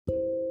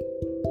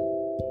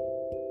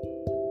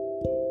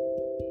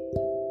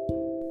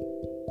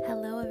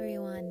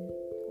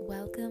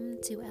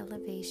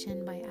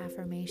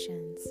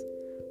Affirmations,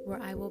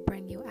 where I will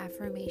bring you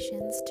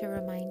affirmations to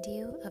remind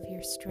you of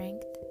your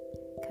strength,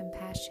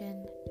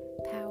 compassion,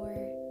 power,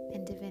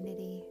 and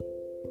divinity.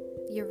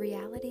 Your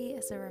reality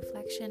is a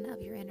reflection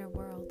of your inner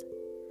world.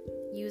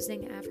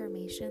 Using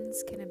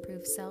affirmations can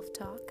improve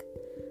self-talk,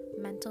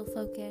 mental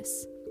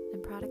focus,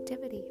 and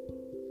productivity.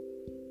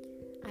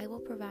 I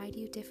will provide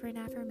you different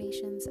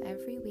affirmations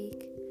every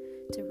week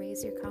to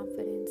raise your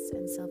confidence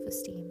and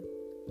self-esteem.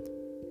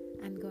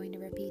 I'm going to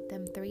repeat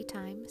them 3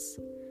 times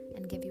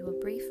and give you a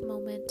brief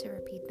moment to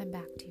repeat them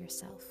back to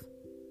yourself.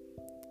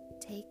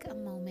 Take a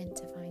moment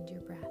to find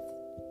your breath.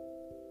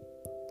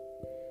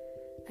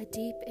 A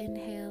deep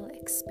inhale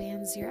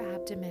expands your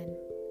abdomen,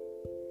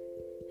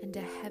 and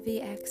a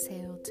heavy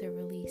exhale to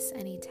release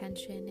any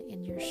tension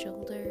in your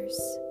shoulders,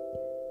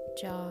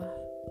 jaw,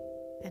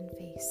 and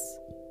face.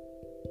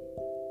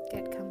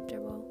 Get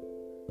comfortable,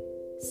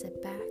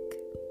 sit back,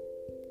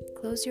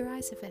 close your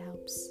eyes if it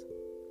helps,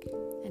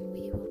 and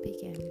we will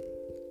begin.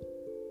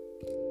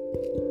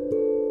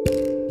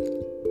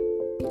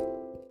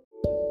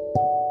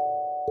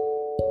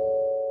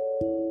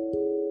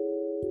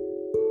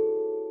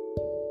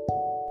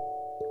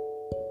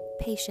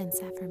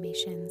 Patience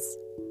affirmations.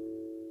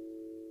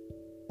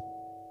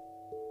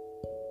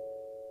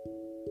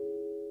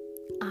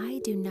 I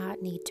do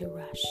not need to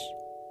rush.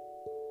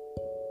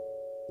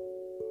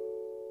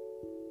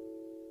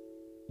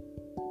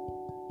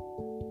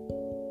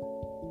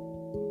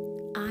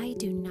 I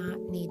do not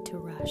need to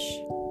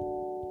rush.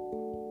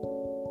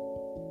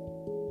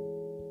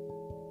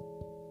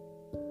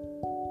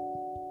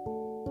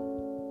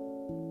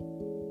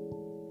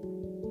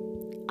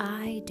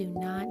 I do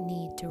not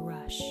need to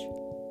rush.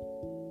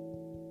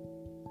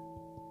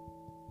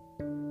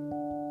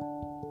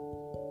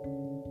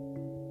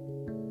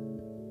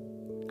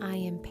 I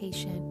am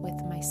patient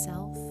with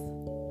myself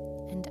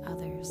and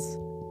others.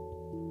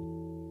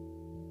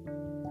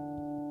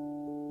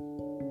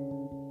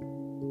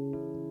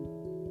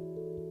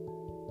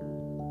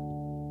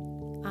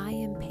 I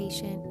am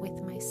patient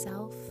with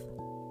myself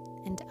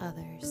and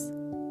others.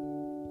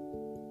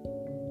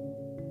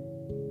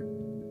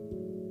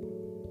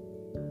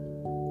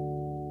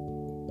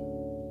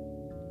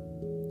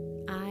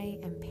 I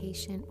am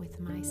patient with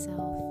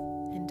myself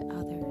and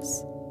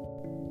others.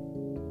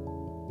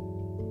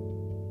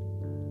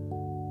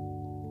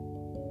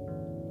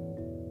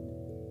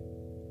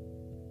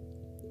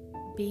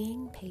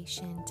 Being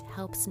patient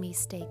helps me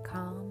stay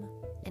calm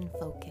and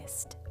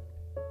focused.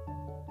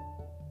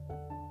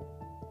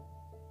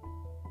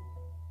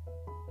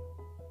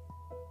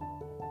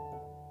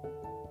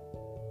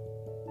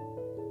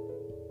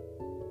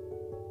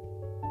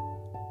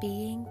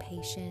 Being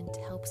patient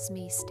helps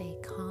me stay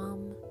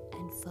calm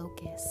and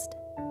focused.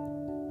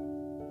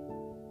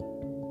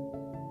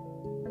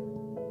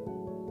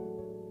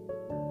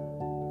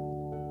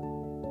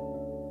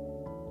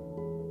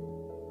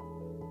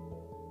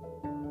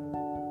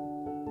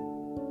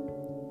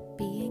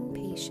 Being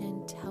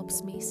patient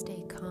helps me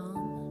stay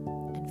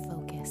calm and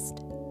focused.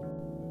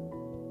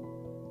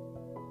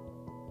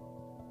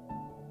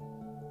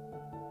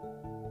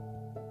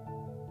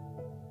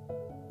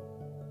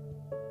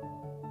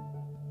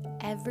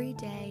 Every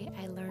day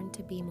I learn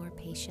to be more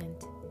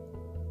patient.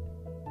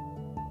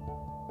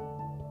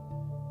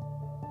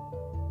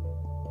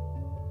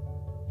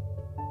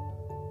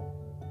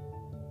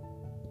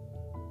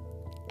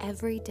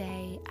 Every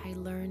day I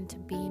learn to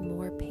be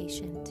more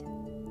patient.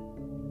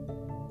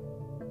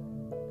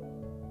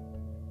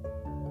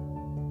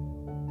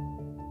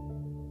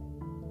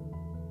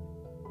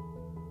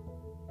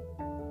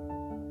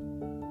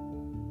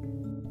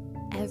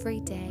 Every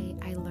day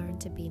I learn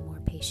to be more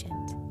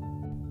patient.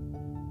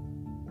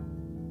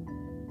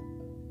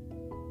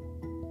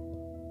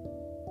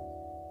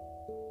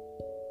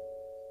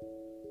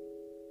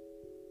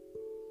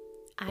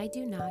 I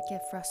do not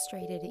get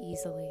frustrated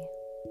easily.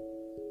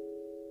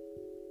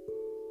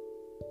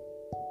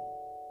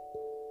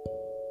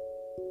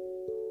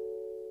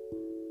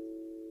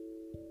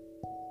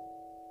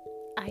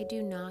 I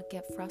do not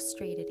get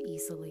frustrated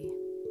easily.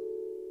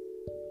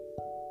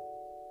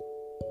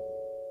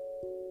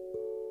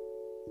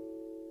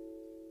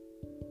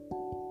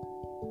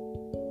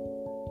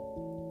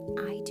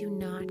 I do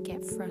not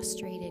get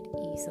frustrated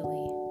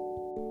easily.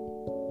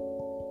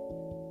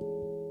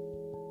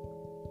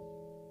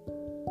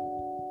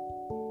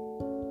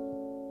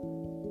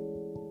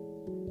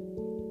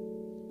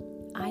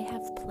 I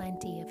have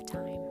plenty of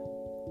time.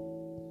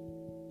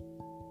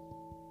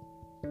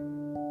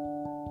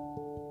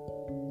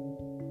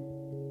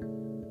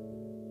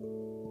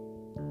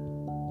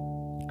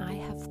 I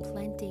have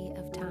plenty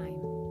of time.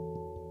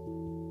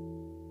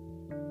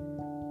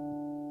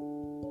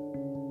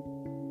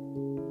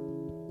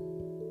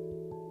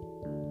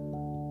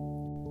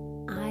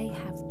 I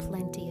have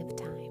plenty of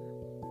time.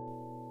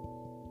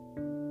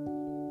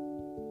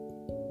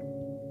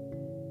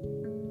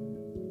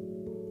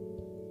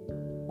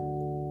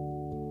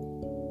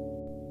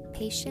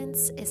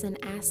 Patience is an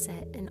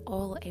asset in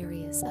all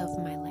areas of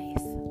my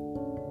life.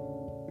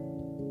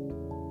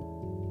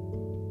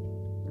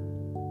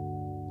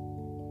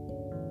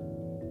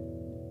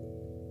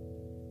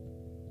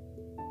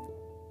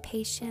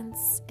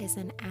 Patience is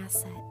an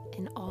asset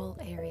in all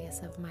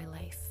areas of my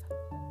life.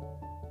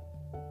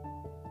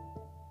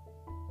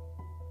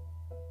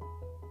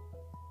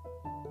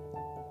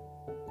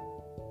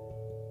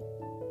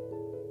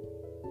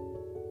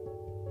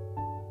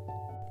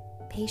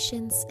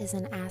 Patience is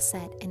an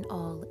asset in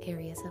all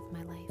areas of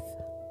my life.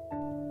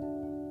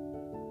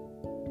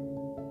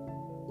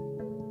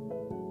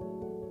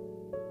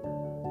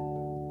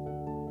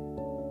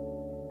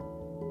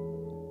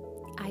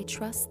 I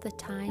trust the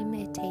time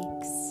it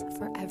takes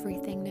for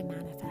everything to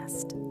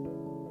manifest.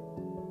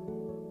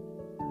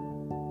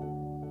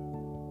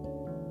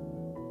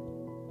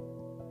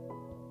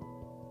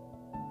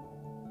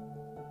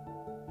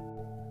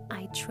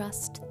 I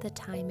trust the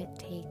time it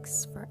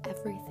takes for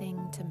everything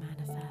to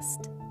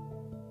manifest.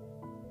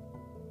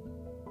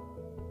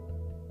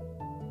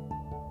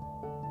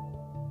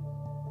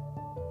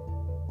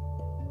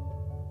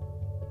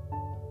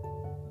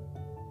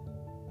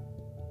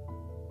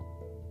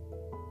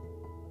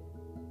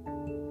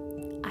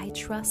 I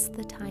trust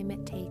the time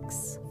it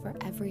takes for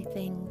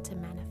everything to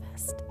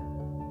manifest.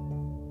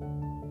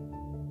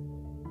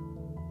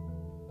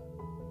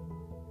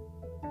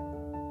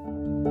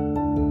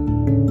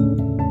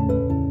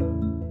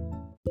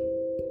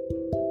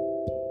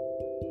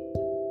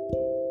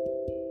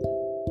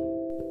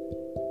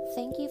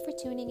 Thank you for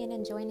tuning in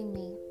and joining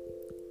me.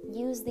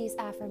 Use these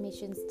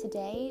affirmations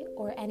today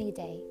or any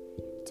day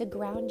to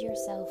ground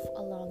yourself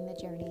along the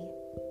journey.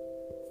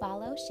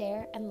 Follow,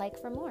 share, and like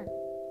for more.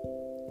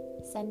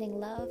 Sending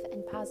love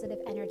and positive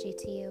energy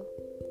to you.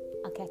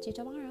 I'll catch you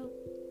tomorrow.